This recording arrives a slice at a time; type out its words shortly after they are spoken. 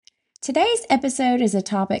Today's episode is a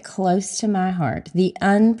topic close to my heart, the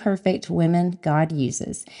unperfect women God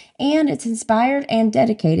uses, and it's inspired and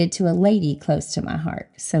dedicated to a lady close to my heart.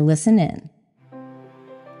 So listen in.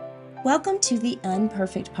 Welcome to the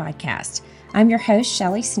Unperfect Podcast. I'm your host,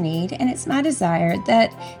 Shelly Sneed, and it's my desire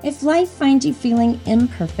that if life finds you feeling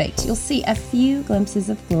imperfect, you'll see a few glimpses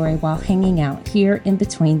of glory while hanging out here in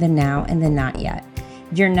between the now and the not yet.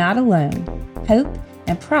 You're not alone. Hope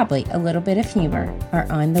and probably a little bit of humor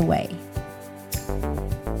are on the way.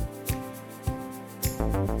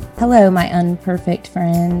 Hello, my unperfect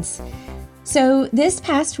friends. So this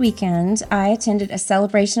past weekend, I attended a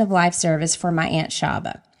celebration of life service for my Aunt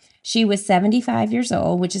Shaba. She was 75 years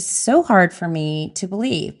old, which is so hard for me to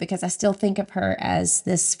believe because I still think of her as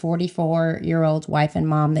this 44-year-old wife and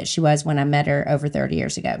mom that she was when I met her over 30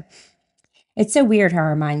 years ago. It's so weird how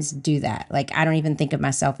our minds do that. Like, I don't even think of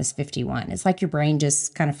myself as 51. It's like your brain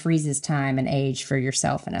just kind of freezes time and age for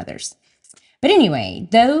yourself and others. But anyway,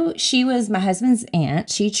 though she was my husband's aunt,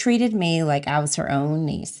 she treated me like I was her own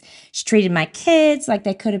niece. She treated my kids like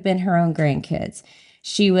they could have been her own grandkids.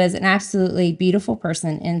 She was an absolutely beautiful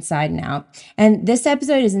person inside and out. And this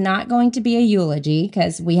episode is not going to be a eulogy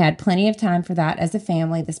because we had plenty of time for that as a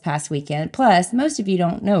family this past weekend. Plus, most of you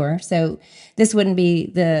don't know her, so this wouldn't be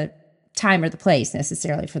the time or the place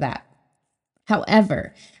necessarily for that.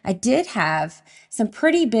 However, I did have some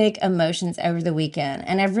pretty big emotions over the weekend,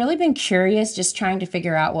 and I've really been curious just trying to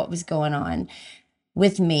figure out what was going on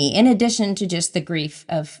with me, in addition to just the grief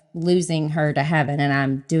of losing her to heaven. And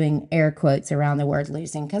I'm doing air quotes around the word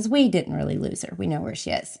losing because we didn't really lose her. We know where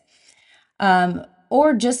she is.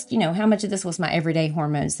 Or just, how much of this was my everyday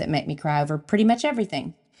hormones that make me cry over pretty much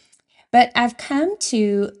everything. But I've come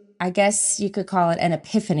to, I guess you could call it an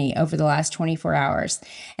epiphany over the last 24 hours.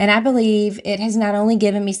 And I believe it has not only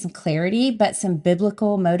given me some clarity, but some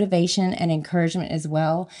biblical motivation and encouragement as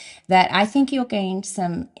well, that I think you'll gain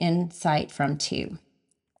some insight from too.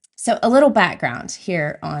 So a little background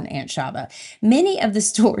here on Aunt Shaba. Many of the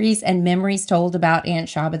stories and memories told about Aunt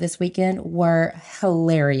Shaba this weekend were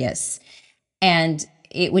hilarious. And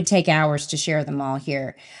it would take hours to share them all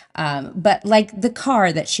here. But like the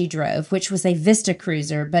car that she drove, which was a Vista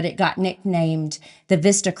Cruiser, but it got nicknamed the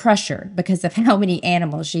Vista Crusher because of how many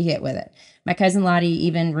animals she hit with it. My cousin Lottie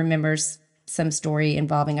even remembers some story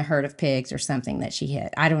involving a herd of pigs or something that she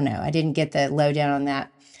hit. I don't know. I didn't get the lowdown on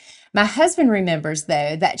that. My husband remembers,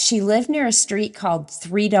 though, that she lived near a street called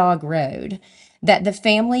Three Dog Road that the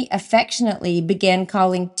family affectionately began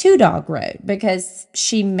calling Two Dog Road because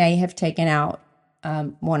she may have taken out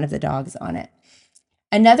one of the dogs on it.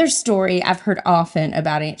 Another story I've heard often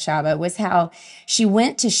about Aunt Shaba was how she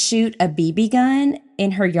went to shoot a BB gun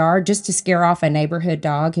in her yard just to scare off a neighborhood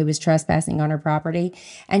dog who was trespassing on her property,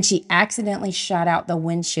 and she accidentally shot out the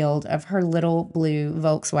windshield of her little blue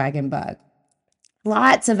Volkswagen Bug.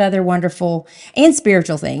 Lots of other wonderful and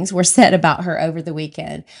spiritual things were said about her over the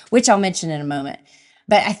weekend, which I'll mention in a moment.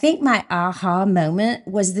 But I think my aha moment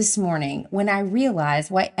was this morning when I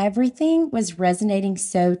realized why everything was resonating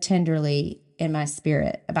so tenderly in my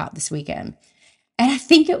spirit about this weekend. And I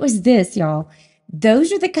think it was this, y'all.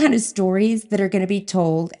 Those are the kind of stories that are going to be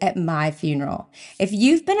told at my funeral. If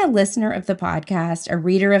you've been a listener of the podcast, a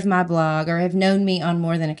reader of my blog, or have known me on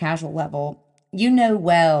more than a casual level, you know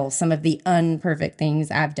well some of the unperfect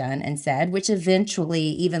things I've done and said, which eventually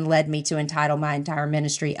even led me to entitle my entire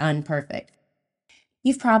ministry Unperfect.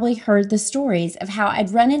 You've probably heard the stories of how I'd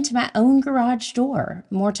run into my own garage door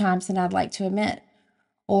more times than I'd like to admit,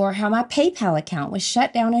 or how my PayPal account was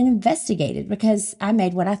shut down and investigated because I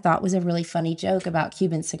made what I thought was a really funny joke about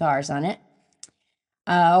Cuban cigars on it.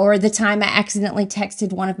 Or the time I accidentally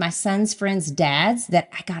texted one of my son's friends' dads that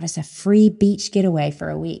I got us a free beach getaway for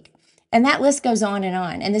a week. And that list goes on.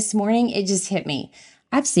 And this morning, it just hit me.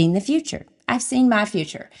 I've seen the future. I've seen my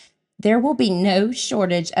future. There will be no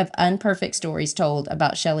shortage of unperfect stories told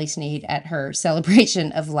about Shelly Sneed at her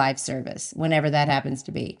celebration of life service, whenever that happens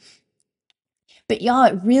to be. But y'all,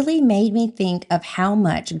 it really made me think of how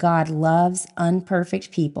much God loves unperfect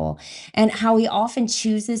people and how he often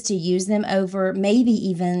chooses to use them over maybe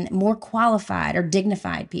even more qualified or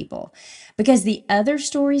dignified people. Because the other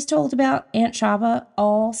stories told about Aunt Shaba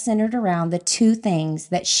all centered around the two things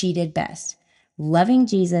that she did best: loving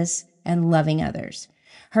Jesus and loving others.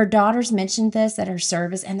 Her daughters mentioned this at her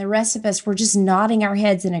service, and the rest of us were just nodding our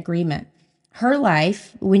heads in agreement. Her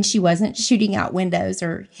life, when she wasn't shooting out windows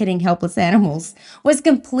or hitting helpless animals, was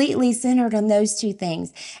completely centered on those two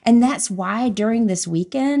things. And that's why during this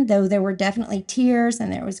weekend, though there were definitely tears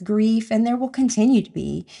and there was grief, and there will continue to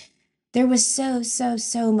be, there was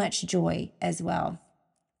so much joy as well.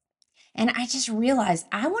 And I just realized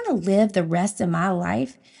I want to live the rest of my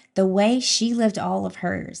life the way she lived all of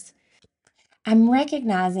hers. I'm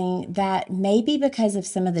recognizing that maybe because of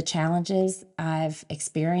some of the challenges I've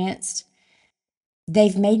experienced,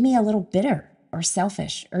 they've made me a little bitter or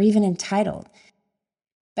selfish or even entitled.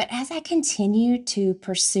 But as I continue to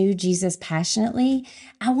pursue Jesus passionately,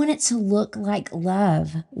 I want it to look like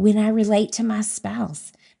love when I relate to my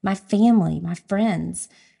spouse, my family, my friends.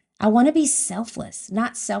 I want to be selfless,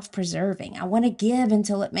 not self preserving. I want to give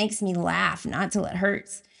until it makes me laugh, not till it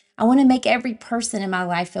hurts. I want to make every person in my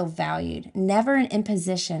life feel valued, never an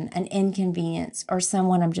imposition, an inconvenience, or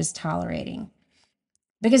someone I'm just tolerating,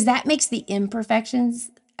 because that makes the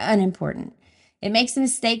imperfections unimportant. It makes the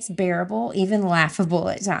mistakes bearable, even laughable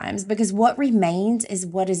at times, because what remains is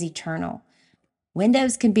what is eternal.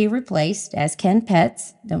 Windows can be replaced, as can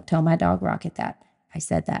pets. Don't tell my dog Rocket that. I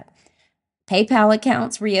said that. PayPal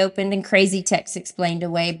accounts reopened and crazy texts explained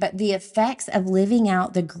away, but the effects of living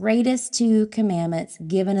out the greatest two commandments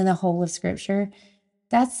given in the whole of Scripture,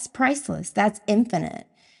 that's priceless. That's infinite.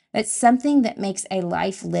 It's something that makes a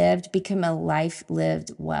life lived become a life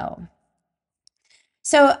lived well.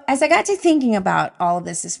 So, as I got to thinking about all of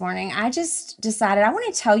this morning, I just decided I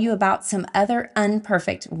want to tell you about some other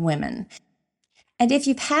unperfect women. And if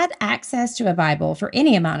you've had access to a Bible for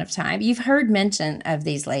any amount of time, you've heard mention of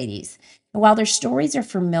these ladies. And while their stories are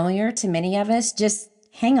familiar to many of us, just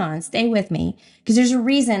hang on, stay with me, because there's a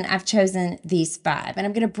reason I've chosen these five. And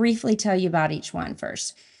I'm going to briefly tell you about each one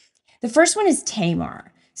first. The first one is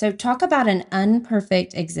Tamar. So, talk about an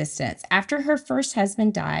unperfect existence. After her first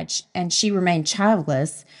husband died and she remained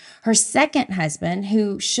childless, her second husband,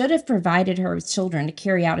 who should have provided her with children to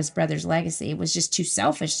carry out his brother's legacy, was just too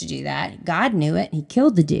selfish to do that. God knew it, and he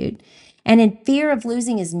killed the dude. And in fear of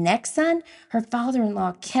losing his next son, her father in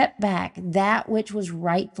law kept back that which was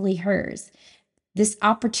rightfully hers. This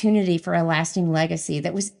opportunity for a lasting legacy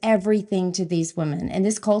that was everything to these women. In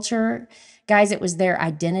this culture, guys, it was their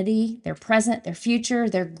identity, their present, their future,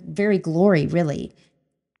 their very glory, really.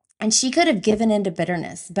 And she could have given into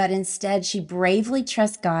bitterness, but instead she bravely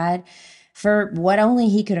trusts God for what only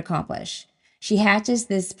he could accomplish. She hatches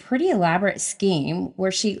this pretty elaborate scheme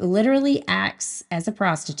where she literally acts as a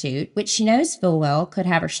prostitute, which she knows full well could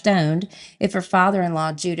have her stoned if her father in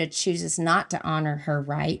law, Judah, chooses not to honor her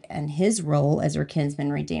right and his role as her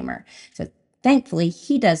kinsman redeemer. So thankfully,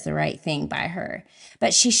 he does the right thing by her.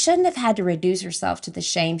 But she shouldn't have had to reduce herself to the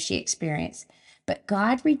shame she experienced. But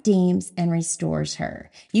God redeems and restores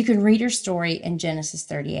her. You can read her story in Genesis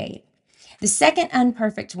 38. The second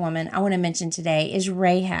unperfect woman I want to mention today is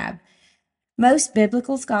Rahab. Most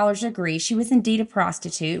biblical scholars agree she was indeed a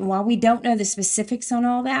prostitute, and while we don't know the specifics on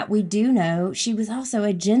all that, we do know she was also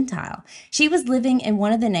a Gentile. She was living in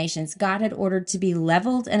one of the nations God had ordered to be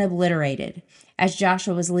leveled and obliterated as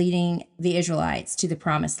Joshua was leading the Israelites to the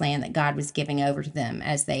promised land that God was giving over to them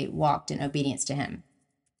as they walked in obedience to him.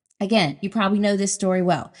 Again, you probably know this story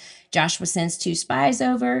well. Joshua sends two spies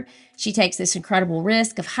over. She takes this incredible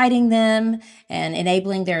risk of hiding them and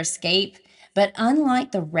enabling their escape. But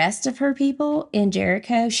unlike the rest of her people in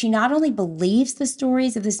Jericho, she not only believes the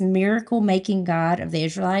stories of this miracle making God of the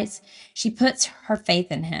Israelites, she puts her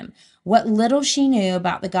faith in him. What little she knew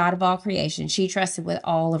about the God of all creation, she trusted with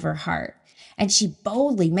all of her heart. And she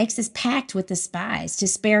boldly makes this pact with the spies to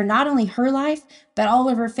spare not only her life, but all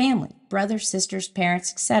of her family, brothers, sisters,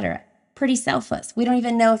 parents, etc. Pretty selfless. We don't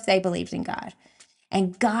even know if they believed in God.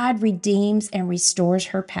 And God redeems and restores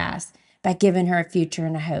her past by giving her a future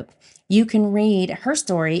and a hope. You can read her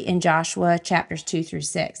story in Joshua chapters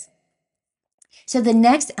 2-6. So the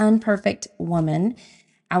next unperfect woman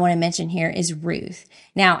I want to mention here is Ruth.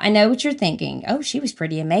 Now, I know what you're thinking. Oh, she was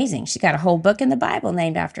pretty amazing. She got a whole book in the Bible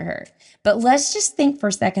named after her. But let's just think for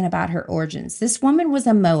a second about her origins. This woman was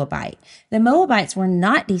a Moabite. The Moabites were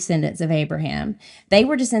not descendants of Abraham. They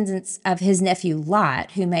were descendants of his nephew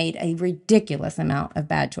Lot, who made a ridiculous amount of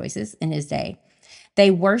bad choices in his day. They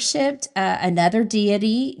worshiped another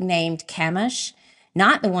deity named Chemosh,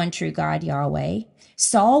 not the one true God, Yahweh.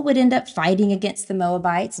 Saul would end up fighting against the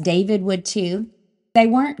Moabites. David would too. They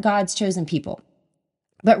weren't God's chosen people.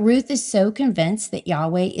 But Ruth is so convinced that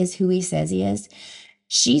Yahweh is who he says he is.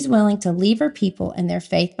 She's willing to leave her people and their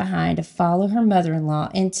faith behind to follow her mother in law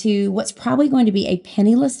into what's probably going to be a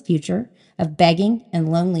penniless future of begging and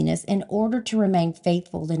loneliness in order to remain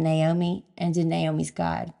faithful to Naomi and to Naomi's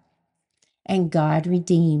God. And God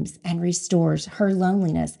redeems and restores her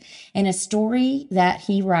loneliness in a story that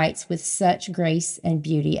he writes with such grace and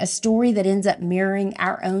beauty, a story that ends up mirroring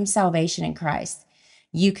our own salvation in Christ.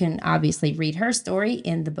 You can obviously read her story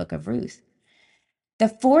in the book of Ruth. The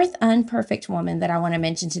fourth unperfect woman that I want to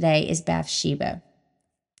mention today is Bathsheba.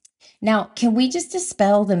 Now, can we just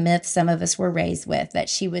dispel the myth some of us were raised with that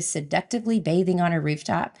she was seductively bathing on a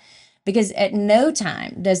rooftop? Because at no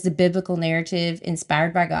time does the biblical narrative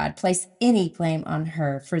inspired by God place any blame on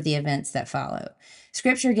her for the events that follow.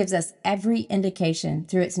 Scripture gives us every indication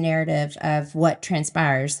through its narrative of what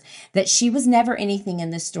transpires that she was never anything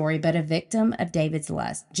in this story but a victim of David's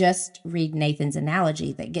lust. Just read Nathan's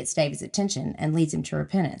analogy that gets David's attention and leads him to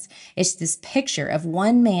repentance. It's this picture of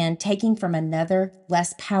one man taking from another,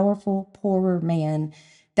 less powerful, poorer man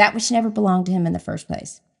that which never belonged to him in the first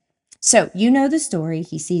place. So, you know the story.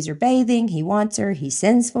 He sees her bathing, he wants her, he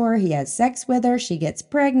sends for her, he has sex with her, she gets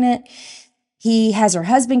pregnant. He has her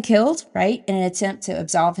husband killed, right, in an attempt to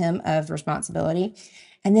absolve him of responsibility.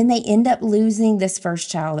 And then they end up losing this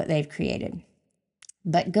first child that they've created.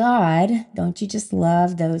 But God, don't you just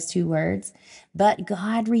love those two words? But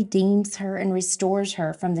God redeems her and restores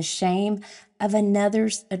her from the shame of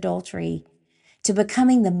another's adultery to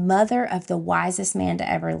becoming the mother of the wisest man to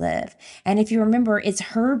ever live. And if you remember, it's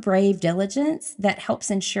her brave diligence that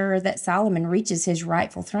helps ensure that Solomon reaches his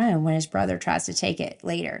rightful throne when his brother tries to take it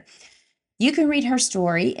later. You can read her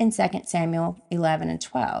story in 2 Samuel 11 and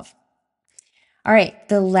 12. All right,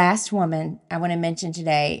 the last woman I want to mention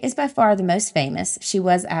today is by far the most famous. She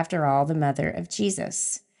was, after all, the mother of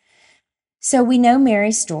Jesus. So we know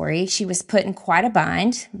Mary's story. She was put in quite a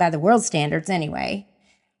bind, by the world standards anyway,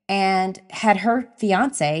 and had her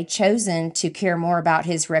fiance chosen to care more about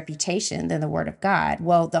his reputation than the word of God,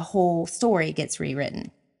 well, the whole story gets rewritten.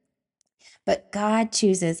 But God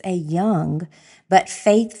chooses a young but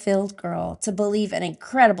faith-filled girl to believe an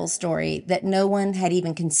incredible story that no one had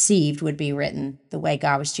even conceived would be written the way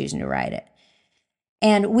God was choosing to write it.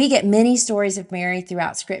 And we get many stories of Mary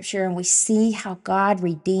throughout Scripture, and we see how God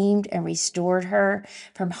redeemed and restored her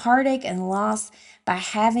from heartache and loss by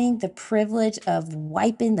having the privilege of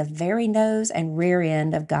wiping the very nose and rear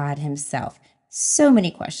end of God himself. So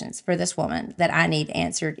many questions for this woman that I need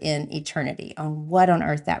answered in eternity on what on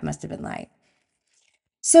earth that must have been like.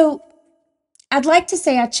 So I'd like to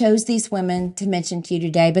say I chose these women to mention to you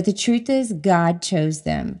today, but the truth is God chose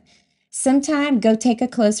them. Sometime go take a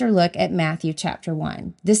closer look at Matthew chapter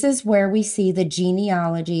 1. This is where we see the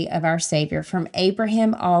genealogy of our Savior from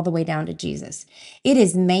Abraham all the way down to Jesus. It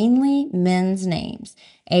is mainly men's names.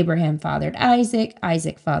 Abraham fathered Isaac,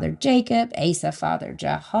 Isaac fathered Jacob, Asa fathered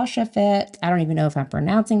Jehoshaphat. I don't even know if I'm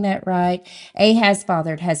pronouncing that right. Ahaz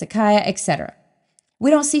fathered Hezekiah, etc. We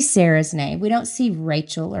don't see Sarah's name. We don't see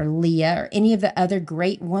Rachel or Leah or any of the other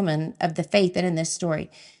great women of the faith that in this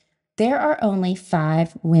story. There are only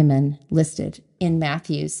 5 women listed in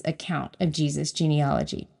Matthew's account of Jesus'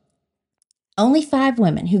 genealogy. Only 5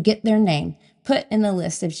 women who get their name put in the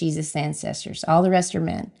list of Jesus' ancestors. All the rest are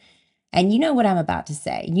men. And you know what I'm about to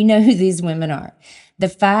say. You know who these women are. The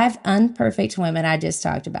 5 unperfect women I just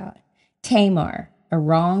talked about. Tamar, a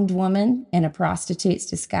wronged woman in a prostitute's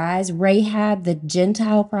disguise. Rahab, the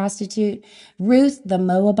Gentile prostitute. Ruth, the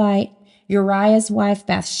Moabite. Uriah's wife,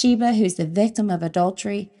 Bathsheba, who's the victim of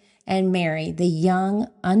adultery. And Mary, the young,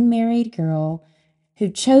 unmarried girl who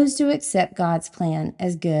chose to accept God's plan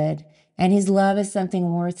as good, and his love is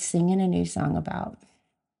something worth singing a new song about.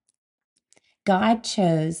 God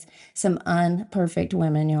chose some unperfect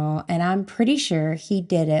women, y'all, and I'm pretty sure he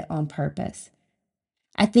did it on purpose.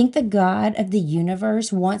 I think the God of the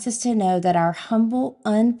universe wants us to know that our humble,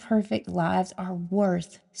 unperfect lives are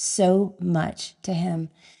worth so much to him,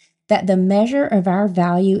 that the measure of our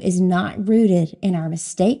value is not rooted in our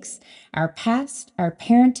mistakes, our past, our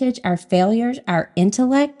parentage, our failures, our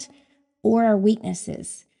intellect, or our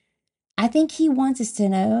weaknesses. I think he wants us to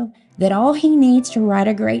know that all he needs to write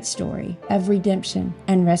a great story of redemption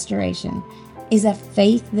and restoration is a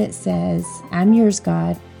faith that says, I'm yours,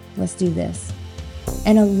 God, let's do this.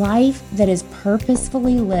 And a life that is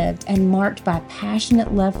purposefully lived and marked by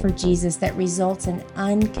passionate love for Jesus that results in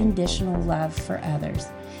unconditional love for others.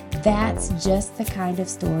 That's just the kind of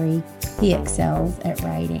story he excels at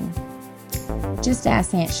writing. Just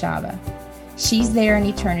ask Aunt Shaba. She's there in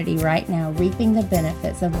eternity right now, reaping the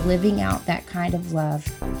benefits of living out that kind of love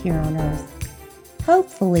here on earth.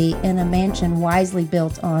 Hopefully in a mansion wisely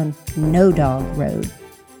built on No Dog Road.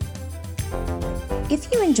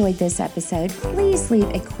 If you enjoyed this episode, please leave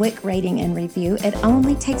a quick rating and review. It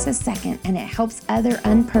only takes a second, and it helps other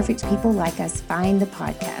unperfect people like us find the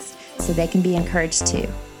podcast so they can be encouraged too.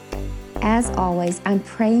 As always, I'm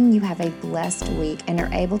praying you have a blessed week and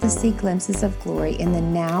are able to see glimpses of glory in the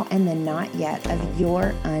now and the not yet of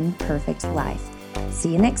your unperfect life.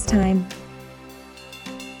 See you next time.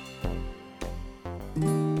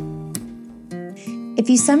 If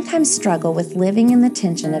you sometimes struggle with living in the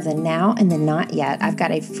tension of the now and the not yet, I've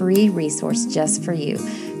got a free resource just for you.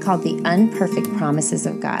 called The Unperfect Promises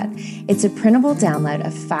of God. It's a printable download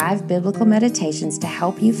of 5 biblical meditations to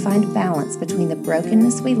help you find balance between the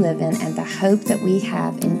brokenness we live in and the hope that we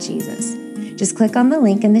have in Jesus. Just click on the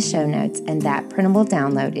link in the show notes, and that printable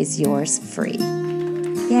download is yours free.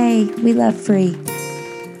 Yay, we love free.